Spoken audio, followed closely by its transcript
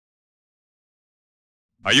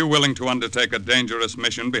Are you willing to undertake a dangerous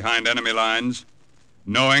mission behind enemy lines,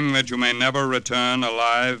 knowing that you may never return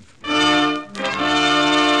alive?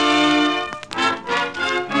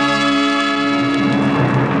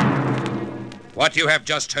 What you have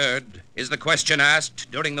just heard is the question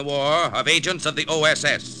asked during the war of agents of the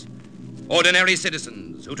OSS. Ordinary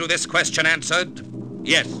citizens who to this question answered,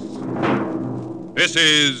 yes. This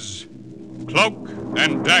is Cloak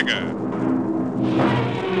and Dagger.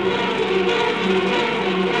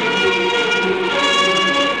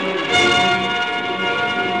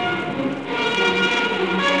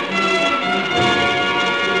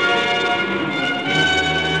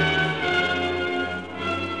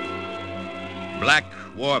 Black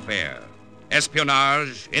warfare,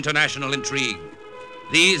 espionage, international intrigue.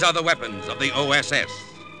 These are the weapons of the OSS.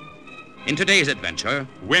 In today's adventure,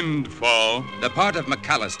 Windfall. the part of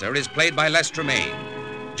McAllister is played by Les Tremaine.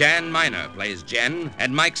 Jan Miner plays Jen,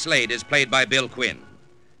 and Mike Slade is played by Bill Quinn.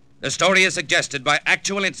 The story is suggested by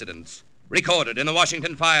actual incidents recorded in the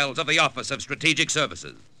Washington files of the Office of Strategic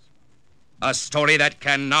Services. A story that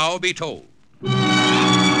can now be told.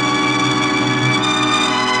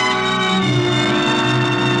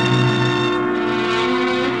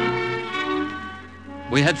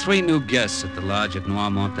 We had 3 new guests at the lodge at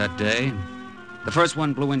Noirmont that day. The first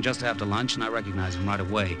one blew in just after lunch, and I recognized him right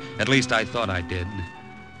away. At least I thought I did.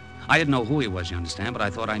 I didn't know who he was, you understand, but I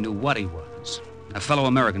thought I knew what he was. A fellow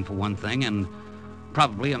American, for one thing, and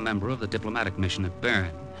probably a member of the diplomatic mission at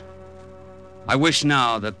Bern. I wish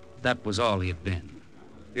now that that was all he had been.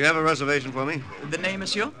 Do you have a reservation for me? The name,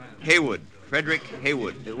 monsieur? Haywood. Frederick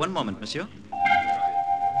Haywood. One moment, monsieur.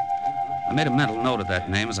 I made a mental note of that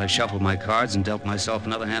name as I shuffled my cards and dealt myself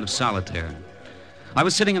another hand of solitaire. I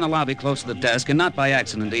was sitting in the lobby close to the desk, and not by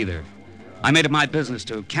accident either. I made it my business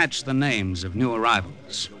to catch the names of new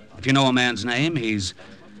arrivals. If you know a man's name, he's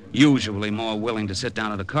usually more willing to sit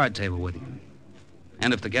down at a card table with you.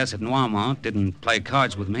 And if the guests at Noirmont didn't play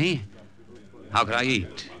cards with me, how could I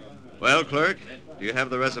eat? Well, clerk, do you have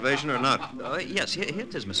the reservation or not? Yes, here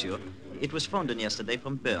it is, monsieur. It was phoned in yesterday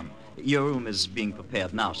from Bern. Your room is being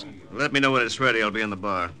prepared now, sir. Let me know when it's ready. I'll be in the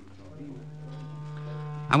bar.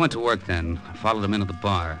 I went to work then. I followed him into the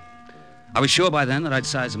bar. I was sure by then that I'd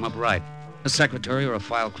size him up right. A secretary or a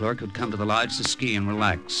file clerk who'd come to the lodge to ski and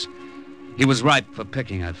relax. He was ripe for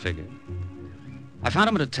picking, I figured. I found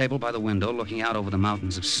him at a table by the window, looking out over the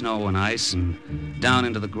mountains of snow and ice and down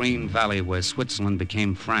into the green valley where Switzerland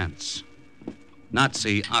became France.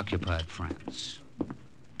 Nazi-occupied France.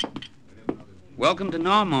 Welcome to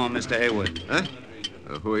Noirmont, Mr. Haywood. Huh?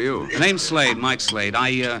 Who are you? Name's Slade, Mike Slade.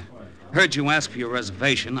 I heard you ask for your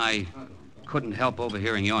reservation. I couldn't help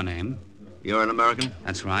overhearing your name. You're an American?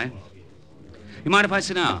 That's right. You mind if I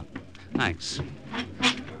sit down? Thanks.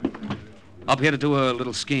 Up here to do a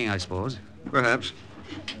little skiing, I suppose. Perhaps.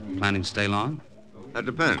 Planning to stay long? That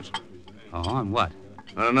depends. Oh, on what?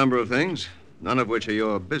 On a number of things, none of which are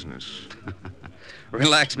your business.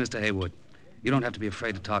 Relax, Mr. Haywood. You don't have to be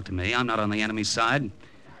afraid to talk to me. I'm not on the enemy's side.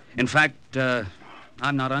 In fact, I'm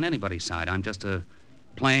not on anybody's side. I'm just a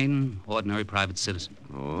plain, ordinary private citizen.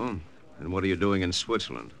 Oh? And what are you doing in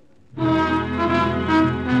Switzerland?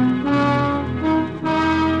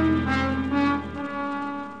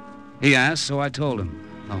 He asked, so I told him.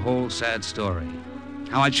 The whole sad story.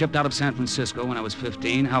 How I'd shipped out of San Francisco when I was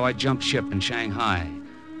 15, how I jumped ship in Shanghai,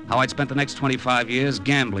 how I'd spent the next 25 years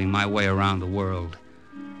gambling my way around the world.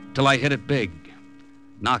 Till I hit it big,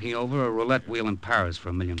 knocking over a roulette wheel in Paris for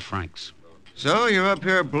 1 million francs. So you're up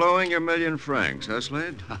here blowing your 1 million francs, huh,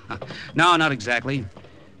 Slade? No, not exactly.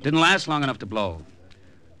 Didn't last long enough to blow.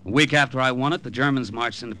 A week after I won it, the Germans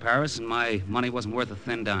marched into Paris, and my money wasn't worth a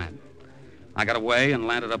thin dime. I got away and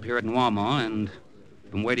landed up here at Noirmont, and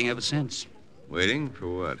been waiting ever since. Waiting for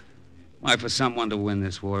what? Why, for someone to win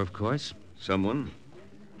this war, of course. Someone?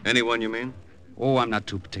 Anyone, you mean? Oh, I'm not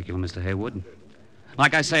too particular, Mr. Haywood.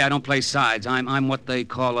 Like I say, I don't play sides. I'm what they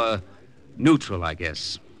call a neutral, I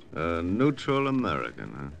guess. A neutral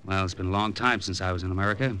American, huh? Well, it's been a long time since I was in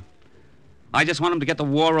America. I just want them to get the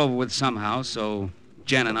war over with somehow, so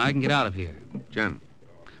Jen and I can get out of here. Jen?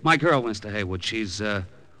 My girl, Mr. Haywood. She's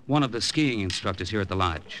one of the skiing instructors here at the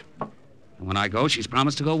lodge. And when I go, she's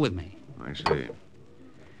promised to go with me. I see.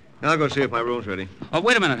 I'll go see if my room's ready. Oh,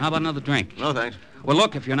 wait a minute. How about another drink? No, thanks. Well,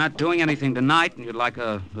 look, if you're not doing anything tonight and you'd like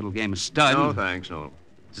a little game of stud... No, thanks, no.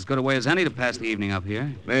 It's as good a way as any to pass the evening up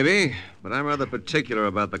here. Maybe, but I'm rather particular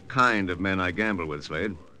about the kind of men I gamble with,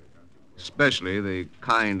 Slade. Especially the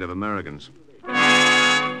kind of Americans.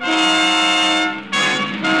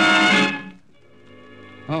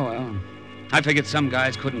 Oh, well. I figured some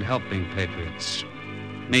guys couldn't help being patriots.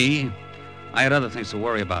 Me, I had other things to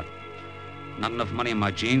worry about. Not enough money in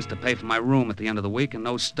my jeans to pay for my room at the end of the week and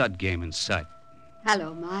no stud game in sight.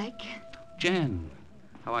 Hello, Mike. Jen,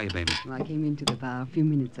 how are you, baby? Well, I came into the bar a few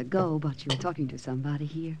minutes ago, but you were talking to somebody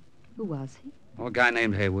here. Who was he? Oh, a guy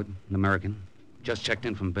named Haywood, an American. Just checked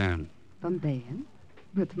in from Bern. From Bern?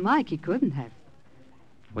 But Mike, he couldn't have.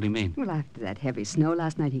 What do you mean? Well, after that heavy snow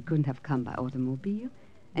last night, he couldn't have come by automobile.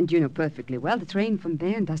 And you know perfectly well the train from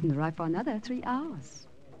Bern doesn't arrive for another 3 hours.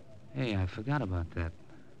 Hey, I forgot about that.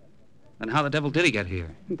 Then how the devil did he get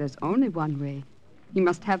here? There's only one way. He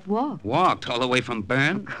must have walked. Walked all the way from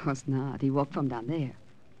Bern? Of course not. He walked from down there,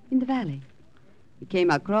 in the valley. He came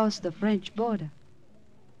across the French border.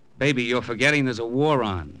 Baby, you're forgetting there's a war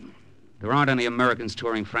on. There aren't any Americans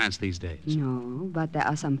touring France these days. No, but there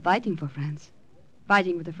are some fighting for France.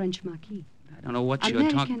 Fighting with the French Marquis. I don't know what you're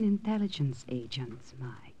talking... American intelligence agents,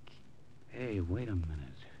 Mike. Hey, wait a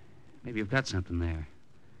minute. Maybe you've got something there.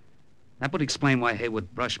 That would explain why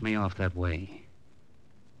Haywood brushed me off that way.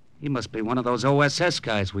 He must be one of those OSS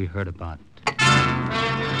guys we heard about.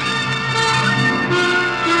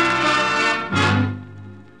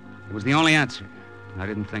 It was the only answer. I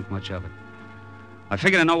didn't think much of it. I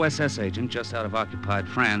figured an OSS agent just out of occupied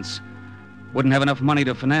France wouldn't have enough money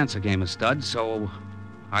to finance a game of studs, so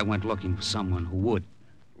I went looking for someone who would.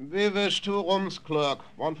 We wish 2 rooms, clerk.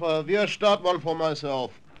 One for Wirstadt, one for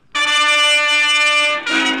myself.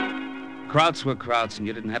 Krauts were Krauts, and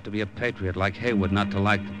you didn't have to be a patriot like Haywood not to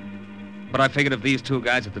like them. But I figured if these 2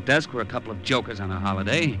 guys at the desk were a couple of jokers on a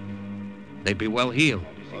holiday, they'd be well healed.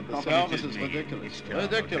 Well, the service is ridiculous.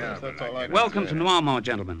 Ridiculous, that's all I can Welcome say. to Noirmont,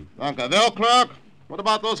 gentlemen. Danke. Well, clerk, what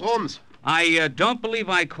about those rooms? I don't believe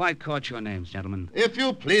I quite caught your names, gentlemen. If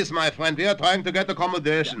you please, my friend, we are trying to get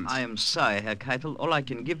accommodations. I am sorry, Herr Keitel. All I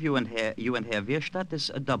can give you and Herr Wirstadt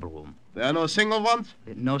is a double room. There are no single ones?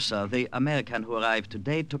 No, sir. The American who arrived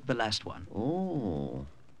today took the last one. Oh.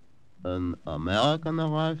 An American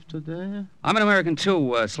arrived today? I'm an American,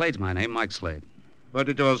 too. Slade's my name, Mike Slade. But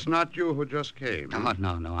it was not you who just came. Oh,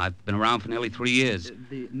 no. I've been around for nearly 3 years.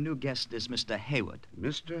 The new guest is Mr. Haywood.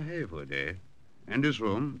 Mr. Haywood, eh? And his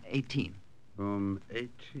room? 18. Room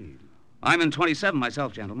 18. I'm in 27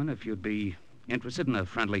 myself, gentlemen. If you'd be interested in a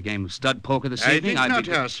friendly game of stud poker this I evening, think I'd not,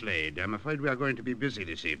 be... Herr Slade. I'm afraid we are going to be busy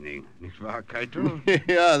this evening. Nicht wahr, Keitel?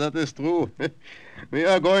 Yeah, that is true. We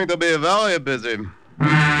are going to be very busy.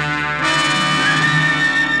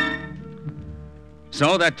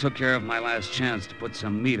 So that took care of my last chance to put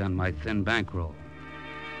some meat on my thin bankroll.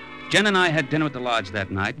 Jen and I had dinner at the lodge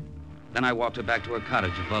that night. Then I walked her back to her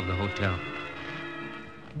cottage above the hotel.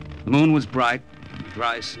 The moon was bright.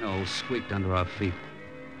 Dry snow squeaked under our feet.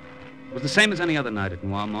 It was the same as any other night at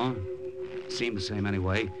Noirmont. It seemed the same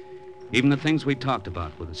anyway. Even the things we talked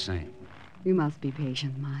about were the same. You must be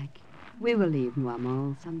patient, Mike. We will leave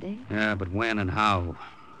Noirmont someday. Yeah, but when and how?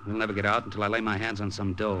 We'll never get out until I lay my hands on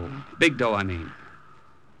some dough. Big dough, I mean.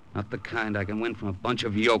 Not the kind I can win from a bunch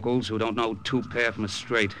of yokels who don't know 2 pair from a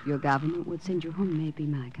straight. Your government would send you home, maybe,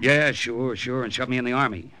 Mike. Yeah, sure, and shove me in the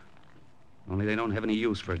army. Only they don't have any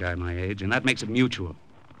use for a guy my age, and that makes it mutual.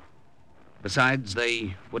 Besides,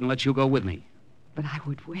 they wouldn't let you go with me. But I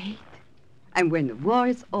would wait. And when the war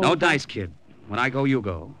is over... No dice, kid. When I go, you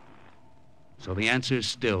go. So the answer's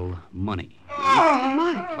still money. Oh,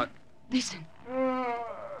 Mike. What? Listen.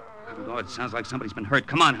 Oh, it sounds like somebody's been hurt.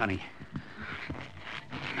 Come on, honey.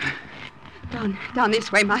 Down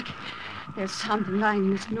this way, Mike. There's something lying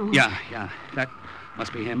in the snow. Yeah. That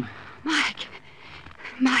must be him.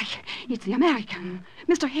 Mike, it's the American,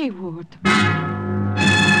 Mr. Haywood.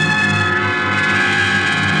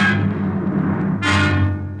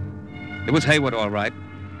 It was Haywood, all right,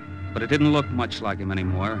 but it didn't look much like him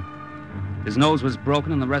anymore. His nose was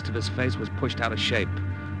broken and the rest of his face was pushed out of shape.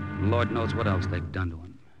 And Lord knows what else they'd done to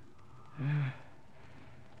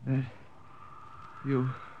him. You...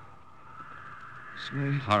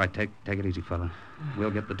 Slade? All right, take it easy, fella.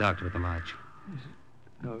 We'll get the doctor at the lodge.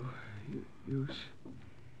 No use.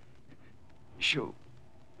 Shoo.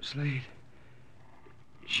 Slade.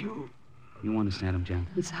 Shoo. You understand him, Jen?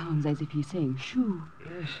 It sounds as if he's saying shoo.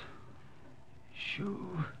 Yes.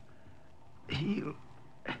 Shoo. Heel.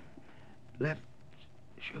 Left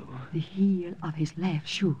shoe. The heel of his left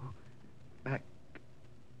shoe. Back.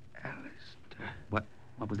 Alistair. What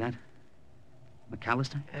was that?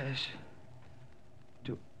 McAllister? Yes.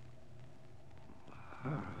 To...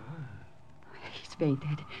 He's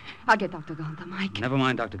fainted. I'll get Dr. Gunther, Mike. Never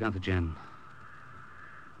mind Dr. Gunther, Jen.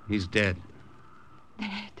 He's dead.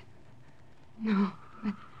 Dead? No.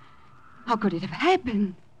 But how could it have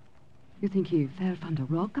happened? You think he fell from the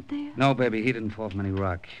rock up there? No, baby, he didn't fall from any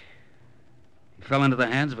rock. He fell into the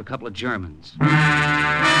hands of a couple of Germans.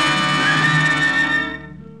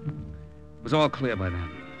 It was all clear by then.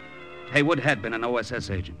 Haywood had been an OSS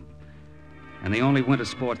agent. And the only winter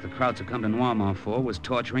sports the Krauts had come to Noirmont for was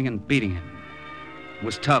torturing and beating him. It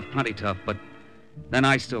was tough, plenty tough, but then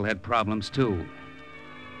I still had problems, too.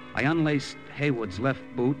 I unlaced Haywood's left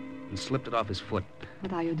boot and slipped it off his foot.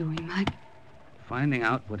 What are you doing, Mike? Finding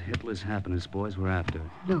out what Hitler's happiness boys were after.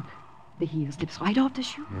 Look, the heel slips right off the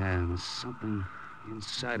shoe. Yeah, and there's something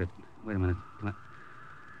inside it. Wait a minute.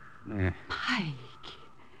 There. Mike,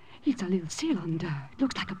 it's a little cylinder. It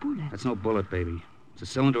looks like a bullet. That's no bullet, baby. It's a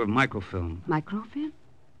cylinder of microfilm. Microfilm?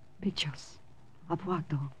 Pictures. Of what,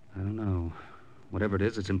 though? I don't know. Whatever it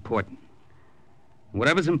is, it's important.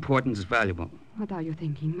 Whatever's important is valuable. What are you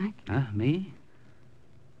thinking, Mike? Huh? Me?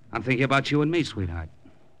 I'm thinking about you and me, sweetheart.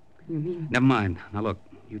 You mean? Never mind. Now, look,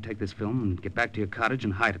 you take this film and get back to your cottage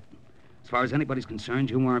and hide it. As far as anybody's concerned,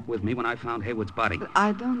 you weren't with me when I found Haywood's body. But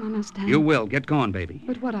I don't understand. You will. Get going, baby.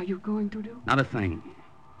 But what are you going to do? Not a thing.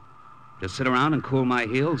 Just sit around and cool my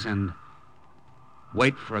heels and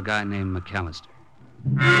wait for a guy named McAllister.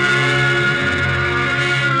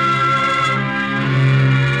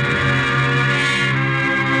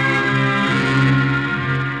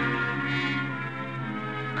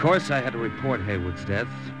 Of course, I had to report Haywood's death.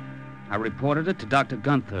 I reported it to Dr.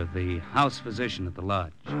 Gunther, the house physician at the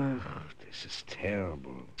lodge. This is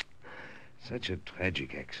terrible. Such a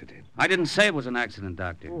tragic accident. I didn't say it was an accident,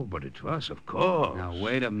 Doctor. Oh, but it was, of course. Now,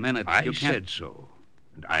 wait a minute. I You can't... said so.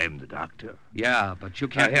 And I am the doctor. Yeah, but you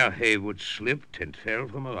can't... Herr Haywood slipped and fell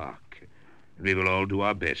from a rock. And we will all do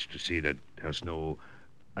our best to see that there's no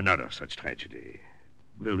another such tragedy.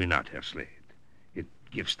 Will we not, Herr Slade? It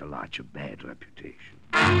gives the lodge a bad reputation.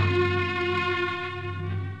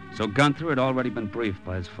 So Gunther had already been briefed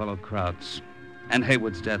by his fellow Krauts. And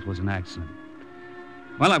Haywood's death was an accident.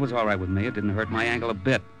 Well, that was all right with me. It didn't hurt my ankle a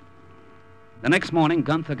bit. The next morning,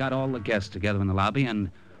 Gunther got all the guests together in the lobby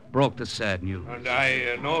and broke the sad news. And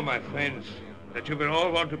I know, my friends, that you will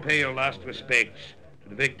all want to pay your last respects to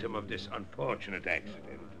the victim of this unfortunate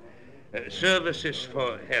accident. Services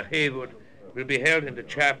for Herr Haywood will be held in the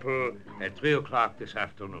chapel at 3 o'clock this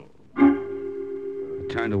afternoon. I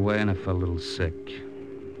turned away and I felt a little sick.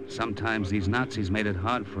 Sometimes these Nazis made it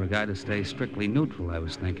hard for a guy to stay strictly neutral, I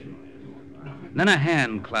was thinking. Then a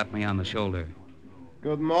hand clapped me on the shoulder.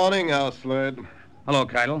 Good morning, Herr Slade. Hello,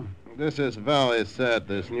 Keitel. This is very sad,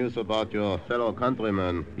 this news about your fellow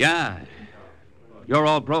countrymen. Yeah. You're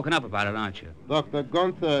all broken up about it, aren't you? Dr.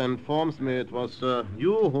 Gunther informs me it was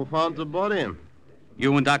you who found the body.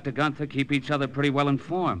 You and Dr. Gunther keep each other pretty well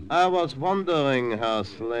informed. I was wondering, Herr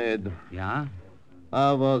Slade. Yeah?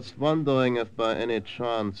 I was wondering if by any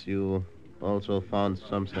chance you also found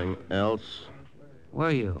something else.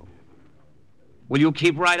 Were you? Will you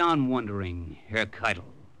keep right on wondering, Herr Keitel?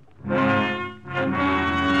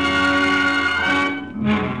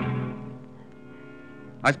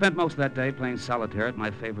 I spent most of that day playing solitaire at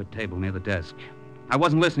my favorite table near the desk. I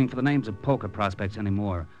wasn't listening for the names of poker prospects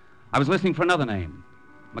anymore. I was listening for another name,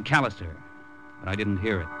 McAllister, but I didn't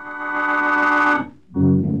hear it.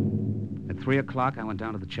 At 3 o'clock, I went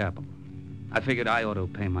down to the chapel. I figured I ought to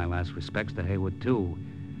pay my last respects to Haywood, too.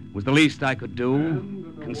 It was the least I could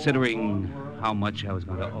do, considering how much I was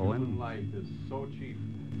going to owe him. Life is so cheap.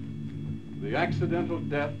 The accidental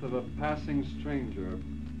death of a passing stranger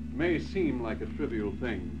may seem like a trivial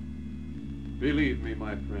thing. Believe me,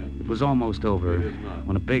 my friend. It was almost over It is not.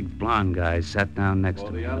 when a big blonde guy sat down next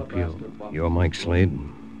to me in the pew. You're Mike Slade?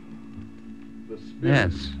 The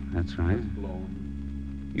spirit Yes, that's right. is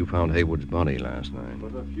blown. You found Haywood's body last night.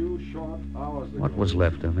 But a few short hours ago, What was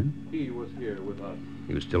left of him? he was here with us.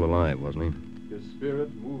 He was still alive, wasn't he? His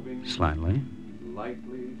spirit moving Slightly.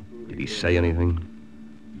 lightly through Did the he say anything?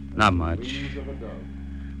 Not much. wings of a dove.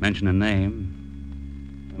 Mention a name,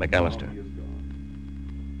 And McAllister. now he is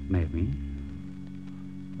gone. maybe.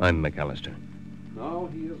 I'm McAllister. Now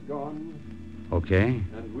he is gone, Okay.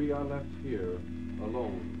 and we are left here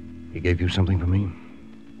alone. He gave you something for me?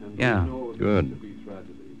 And Yeah. we know this Good. to be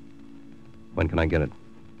tragedy. When can I get it?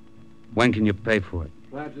 When can you pay for it?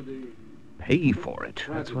 Tragedy. Pay for it?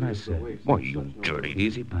 That's what I tragedy is the said. waste Why, of you such no dirty- life.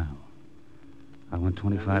 Easy, pal. I want And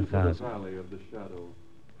into the 25,000 valley of the shadow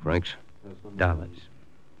Francs? as the dollars.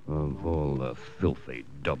 Of all the filthy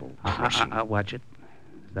double crossing. I'll watch it.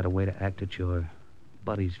 Is that a way to act at your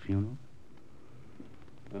buddy's funeral?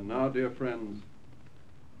 And now, dear friends,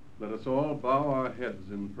 let us all bow our heads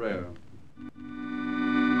in prayer.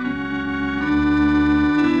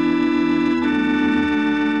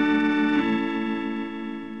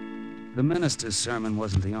 The minister's sermon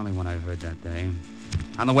wasn't the only one I heard that day.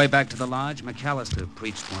 On the way back to the lodge, McAllister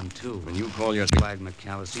preached one, too. When you call your... Flag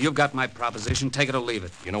McAllister. You've got my proposition. Take it or leave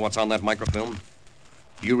it. You know what's on that microfilm?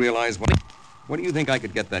 Do you realize what... Where do you think I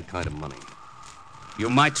could get that kind of money? You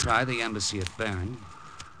might try the embassy at Bern.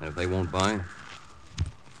 And if they won't buy?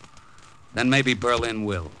 Then maybe Berlin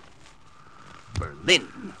will. Berlin?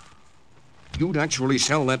 You'd actually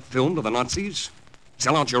sell that film to the Nazis?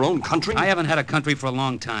 Sell out your own country? I haven't had a country for a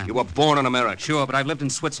long time. You were born in America. Sure, but I've lived in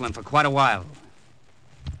Switzerland for quite a while.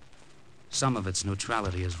 Some of its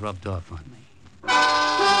neutrality has rubbed off on me.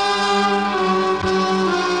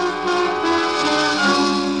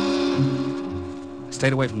 I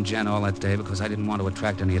stayed away from Jen all that day because I didn't want to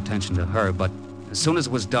attract any attention to her, but as soon as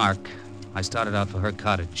it was dark, I started out for her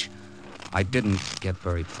cottage. I didn't get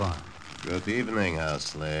very far. Good evening, Herr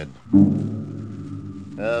Slade.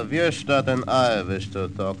 Wirstadt and I wish to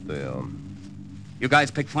talk to you. You guys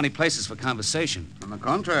pick funny places for conversation. On the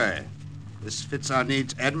contrary, this fits our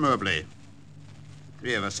needs admirably. The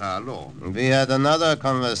three of us are alone. We had another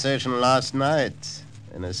conversation last night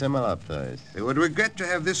in a similar place. We would regret to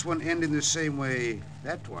have this one end in the same way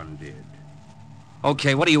that one did.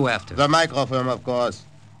 Okay, what are you after? The microfilm, of course.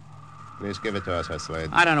 Please give it to us, Herr Slade.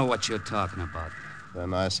 I don't know what you're talking about.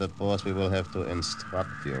 Then I suppose we will have to instruct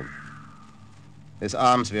you. His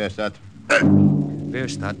arms, Wirstadt.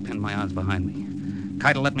 Wirstadt pinned my arms behind me.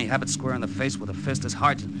 Keitel let me have it square in the face with a fist as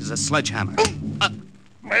hard as a sledgehammer.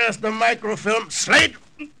 Where's the microfilm, Slade?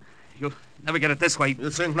 You'll never get it this way. You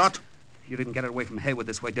think not? You didn't get it away from Haywood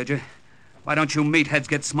this way, did you? Why don't you meatheads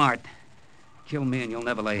get smart? Kill me and you'll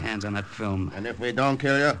never lay hands on that film. And if we don't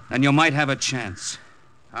kill you? Then you might have a chance.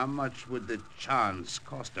 How much would the chance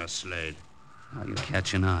cost us, Slade? Now you're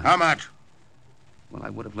catching on. How much? Well, I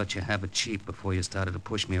would have let you have it cheap before you started to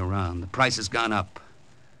push me around. The price has gone up.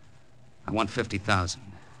 I want 50,000.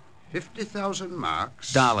 50,000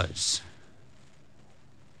 marks? Dollars.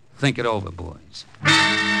 Think it over, boys.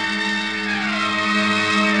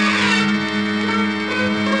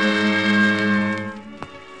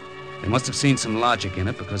 They must have seen some logic in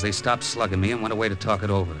it because they stopped slugging me and went away to talk it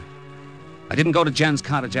over. I didn't go to Jen's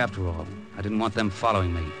cottage after all. I didn't want them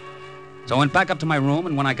following me. So I went back up to my room,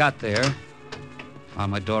 and when I got there,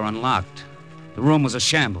 found my door unlocked. The room was a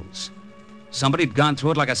shambles. Somebody'd gone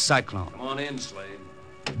through it like a cyclone. Come on in, Slade.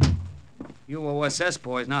 You OSS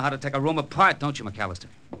boys know how to take a room apart, don't you, McAllister?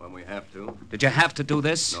 When we have to. Did you have to do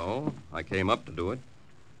this? No, I came up to do it.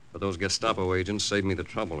 But those Gestapo agents saved me the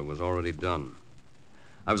trouble. It was already done.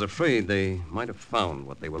 I was afraid they might have found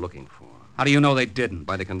what they were looking for. How do you know they didn't?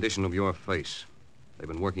 By the condition of your face. They've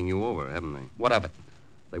been working you over, haven't they? What of it?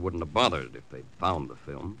 They wouldn't have bothered if they'd found the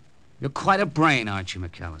film. You're quite a brain, aren't you,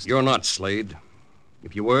 McAllister? You're not, Slade.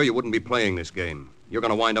 If you were, you wouldn't be playing this game. You're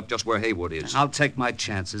going to wind up just where Haywood is. I'll take my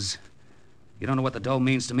chances. You don't know what the dough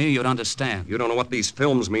means to me, you'd understand. You don't know what these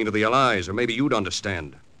films mean to the Allies, or maybe you'd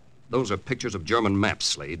understand. Those are pictures of German maps,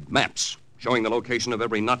 Slade. Maps showing the location of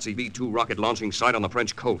every Nazi V-2 rocket launching site on the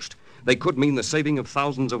French coast. They could mean the saving of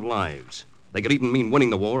thousands of lives. They could even mean winning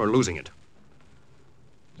the war or losing it.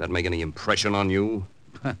 Does that make any impression on you?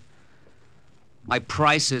 My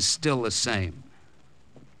price is still the same.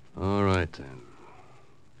 All right, then.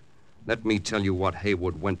 Let me tell you what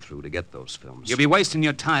Haywood went through to get those films. You'll be wasting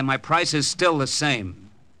your time. My price is still the same.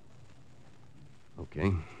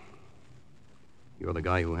 Okay. You're the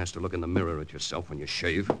guy who has to look in the mirror at yourself when you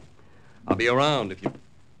shave. I'll be around if you...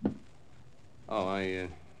 Oh, I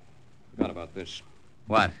forgot about this.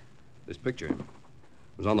 What? This picture. It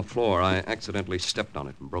was on the floor. I accidentally stepped on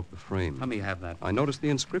it and broke the frame. Let me have that. I noticed the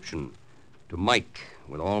inscription. To Mike,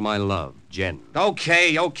 with all my love, Jen.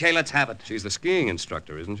 Okay, let's have it. She's the skiing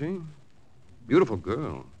instructor, isn't she? Beautiful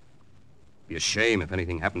girl. Be a shame if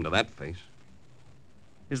anything happened to that face.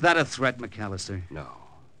 Is that a threat, McAllister? No.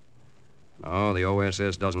 No, the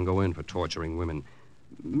OSS doesn't go in for torturing women.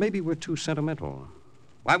 Maybe we're too sentimental.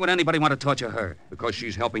 Why would anybody want to torture her? Because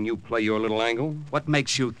she's helping you play your little angle? What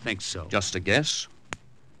makes you think so? Just a guess.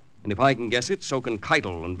 And if I can guess it, so can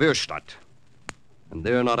Keitel and Wirstadt. And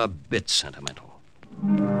they're not a bit sentimental.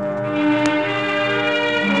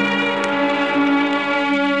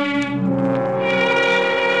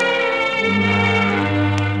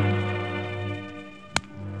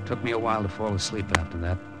 Took me a while to fall asleep after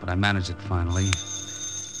that, but I managed it finally.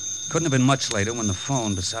 Couldn't have been much later when the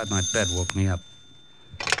phone beside my bed woke me up.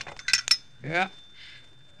 Yeah?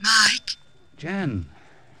 Mike? Jen.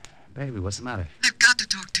 Baby, what's the matter? I've got to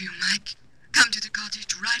talk to you, Mike. Come to the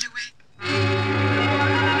cottage right away.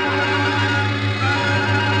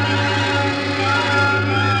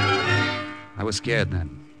 I was scared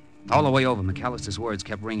then. All the way over, McAllister's words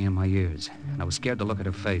kept ringing in my ears, and I was scared to look at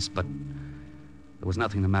her face, but there was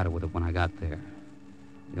nothing the matter with it when I got there.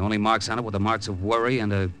 The only marks on it were the marks of worry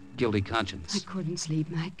and a guilty conscience. I couldn't sleep,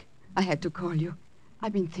 Mike. I had to call you.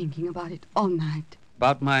 I've been thinking about it all night.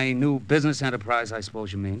 About my new business enterprise, I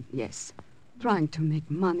suppose you mean? Yes. Trying to make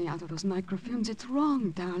money out of those microfilms. It's wrong,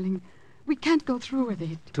 darling. We can't go through with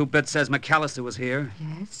it. Two-Bit says McAllister was here.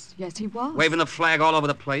 Yes, he was. Waving the flag all over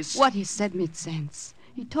the place. What he said made sense.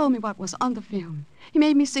 He told me what was on the film. He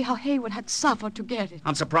made me see how Haywood had suffered to get it.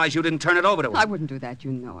 I'm surprised you didn't turn it over to him. I wouldn't do that,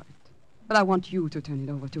 you know it. But I want you to turn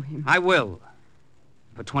it over to him. I will.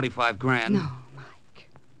 For $25,000. No, Mike.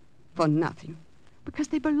 For nothing. Because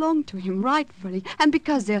they belong to him rightfully, and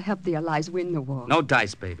because they'll help the Allies win the war. No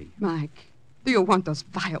dice, baby. Mike, do you want those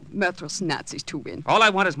vile, murderous Nazis to win? All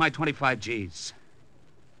I want is my 25 G's.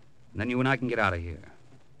 And then you and I can get out of here.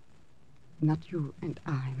 Not you and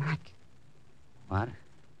I, Mike. What?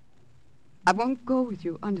 I won't go with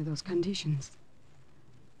you under those conditions.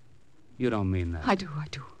 You don't mean that. I do.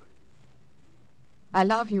 I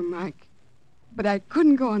love you, Mike. But I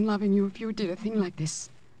couldn't go on loving you if you did a thing like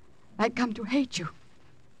this. I'd come to hate you.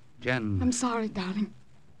 Jen. I'm sorry, darling.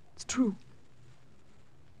 It's true.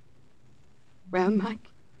 Well, Mike?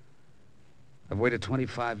 I've waited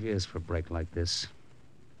 25 years for a break like this.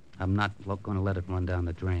 I'm not going to let it run down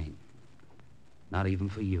the drain. Not even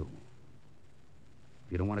for you.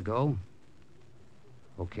 If you don't want to go,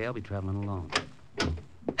 okay, I'll be traveling alone.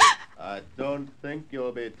 I don't think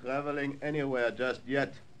you'll be traveling anywhere just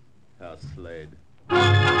yet, Herr Slade.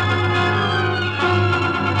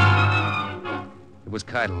 It was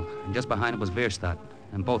Keitel, and just behind it was Wehrstadt,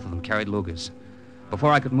 and both of them carried Lugers.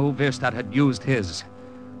 Before I could move, Wehrstadt had used his.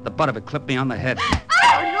 The butt of it clipped me on the head. Oh,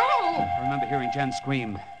 no! I remember hearing Jen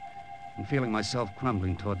scream and feeling myself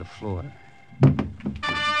crumbling toward the floor.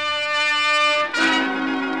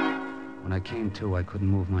 When I came to, I couldn't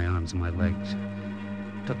move my arms and my legs.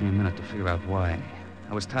 It took me a minute to figure out why.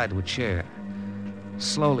 I was tied to a chair.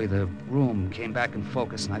 Slowly, the room came back in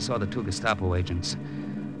focus, and I saw the two Gestapo agents.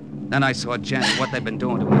 Then I saw Jen and what they'd been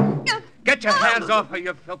doing to her. Get your hands off her,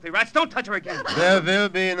 you filthy rats. Don't touch her again. There will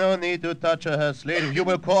be no need to touch her, Herr Slade, if you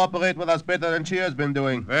will cooperate with us better than she has been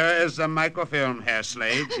doing. Where is the microfilm, Herr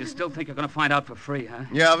Slade? You still think you're going to find out for free, huh?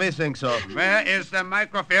 Yeah, we think so. Where is the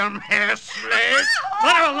microfilm, Herr Slade?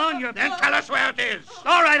 Let her alone, you... Then tell us where it is.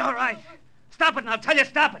 All right. Stop it, and I'll tell you,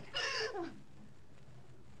 stop it.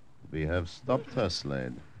 We have stopped her,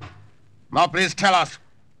 Slade. Now, please tell us.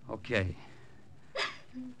 Okay.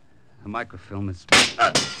 The microfilm is...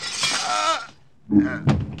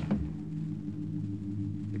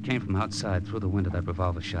 It came from outside through the window, that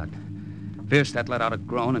revolver shot. Wehrstadt let out a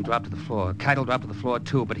groan and dropped to the floor. Keitel dropped to the floor,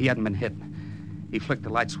 too, but he hadn't been hit. He flicked the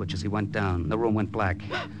light switch as he went down. The room went black.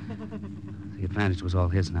 The advantage was all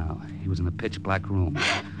his now. He was in the pitch-black room.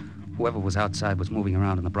 Whoever was outside was moving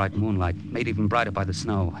around in the bright moonlight, made even brighter by the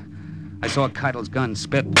snow. I saw Keitel's gun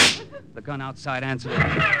spit. The gun outside answered it.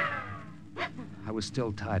 I was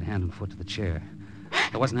still tied hand and foot to the chair.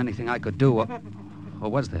 There wasn't anything I could do, or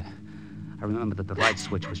was there? I remembered that the light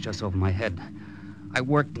switch was just over my head. I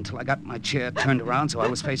worked until I got my chair turned around so I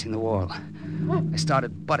was facing the wall. I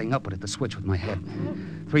started butting up at the switch with my head.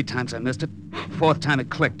 3 times I missed it. 4th time it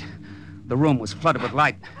clicked. The room was flooded with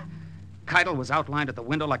light. Keitel was outlined at the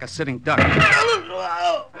window like a sitting duck.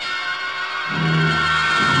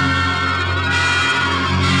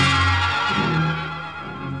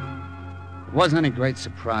 It wasn't any great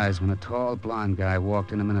surprise when a tall, blonde guy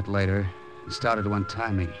walked in a minute later and started to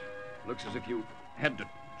untie me. Looks as if you had to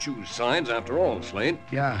choose sides after all, Slade.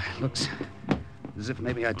 Yeah, looks as if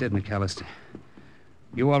maybe I did, McAllister.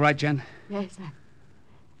 You all right, Jen? Yes,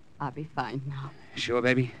 I'll be fine now. Sure,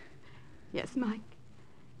 baby? Yes, Mike.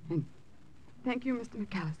 And thank you, Mr.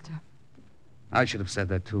 McAllister. I should have said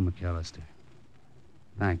that too, McAllister.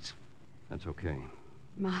 Thanks. That's okay.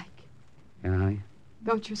 Mike. Yeah, honey?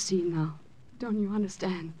 Don't you see now? Don't you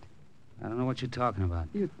understand? I don't know what you're talking about.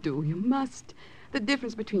 You do. You must. The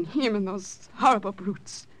difference between him and those horrible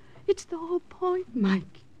brutes. It's the whole point,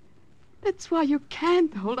 Mike. That's why you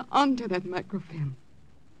can't hold on to that microfilm.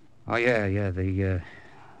 Oh, yeah, the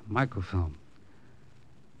microfilm.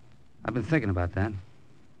 I've been thinking about that.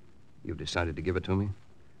 You've decided to give it to me?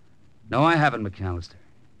 No, I haven't, McAllister.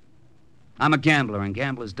 I'm a gambler, and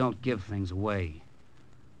gamblers don't give things away.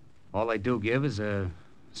 All they do give is a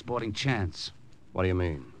sporting chance. What do you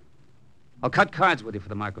mean? I'll cut cards with you for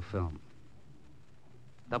the microfilm.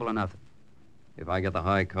 Double or nothing. If I get the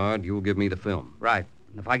high card, you'll give me the film. Right.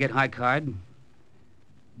 And if I get high card,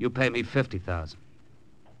 you pay me $50,000.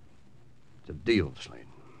 It's a deal, Slade.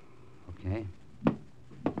 Okay.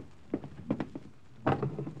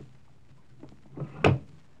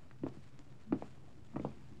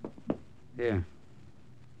 Here.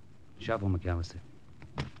 Shuffle, McAllister.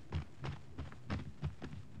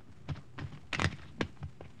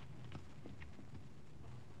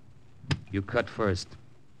 You cut first.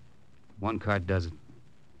 One card does it.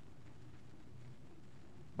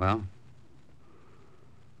 Well?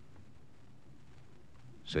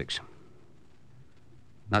 6.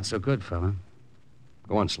 Not so good, fella.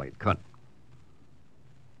 Go on, Slade. Cut.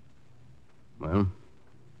 Well?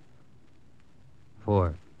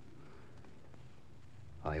 4.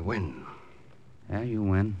 I win. Yeah, you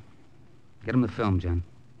win. Get him the film, Jen.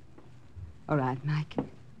 All right, Mike.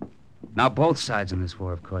 Now, both sides in this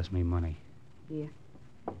war have cost me money. Here.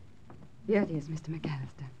 Here it is, Mr.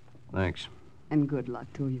 McAllister. Thanks. And good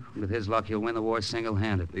luck to you. With his luck, he'll win the war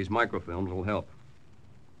single-handed. These microfilms will help.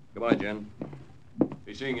 Goodbye, Jen.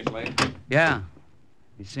 Be seeing you, Slade. Yeah.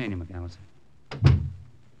 Be seeing you, McAllister.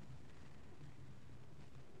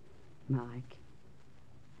 Mike.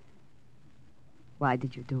 Why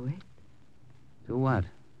did you do it? Do what?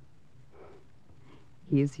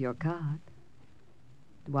 Here's your card.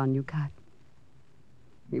 The one you cut.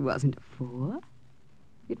 It wasn't a 4.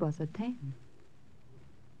 It was a 10.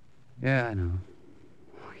 Yeah, I know.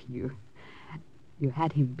 You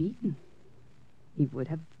had him beaten. He would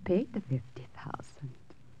have paid the 50,000.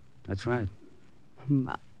 That's right.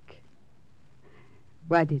 Mike.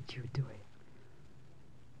 Why did you do it?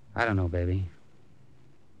 I don't know, baby.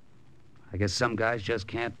 I guess some guys just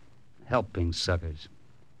can't help being suckers.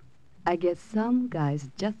 I guess some guys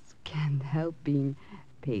just can't help being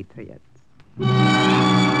patriots.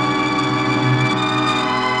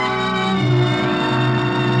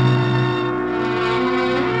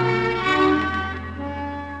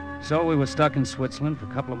 So we were stuck in Switzerland for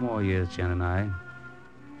a couple of more years, Jen and I.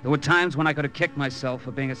 There were times when I could have kicked myself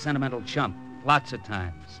for being a sentimental chump. Lots of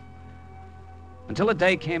times. Until a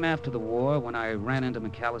day came after the war when I ran into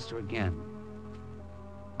McAllister again.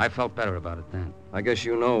 I felt better about it then. I guess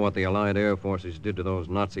you know what the Allied air forces did to those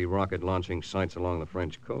Nazi rocket launching sites along the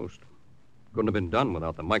French coast. Couldn't have been done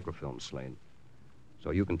without the microfilm, Slade.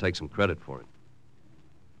 So you can take some credit for it.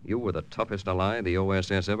 You were the toughest ally the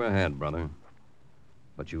OSS ever had, brother.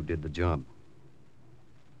 But you did the job.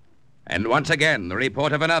 And once again, the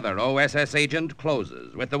report of another OSS agent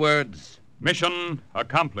closes with the words, Mission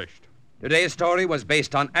accomplished. Today's story was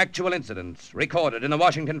based on actual incidents recorded in the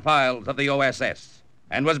Washington files of the OSS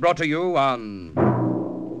and was brought to you on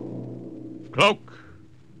Cloak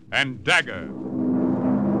and Dagger.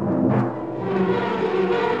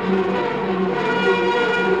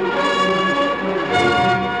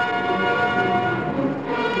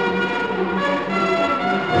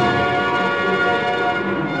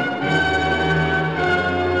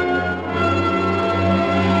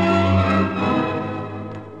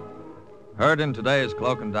 Heard in today's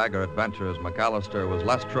Cloak and Dagger adventures, McAllister was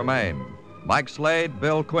Les Tremaine, Mike Slade,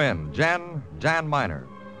 Bill Quinn, Jan Miner.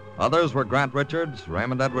 Others were Grant Richards,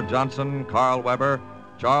 Raymond Edward Johnson, Carl Weber,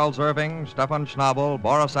 Charles Irving, Stefan Schnabel,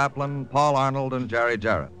 Boris Applin, Paul Arnold, and Jerry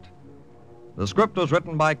Jarrett. The script was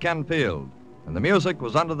written by Ken Field, and the music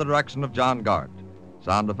was under the direction of John Gart.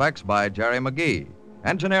 Sound effects by Jerry McGee.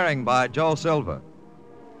 Engineering by Joe Silva.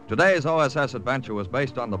 Today's OSS adventure was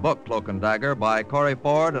based on the book Cloak and Dagger by Corey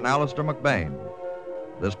Ford and Alistair McBain.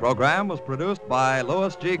 This program was produced by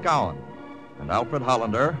Louis G. Cowan and Alfred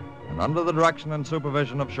Hollander, and under the direction and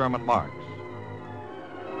supervision of Sherman Marks.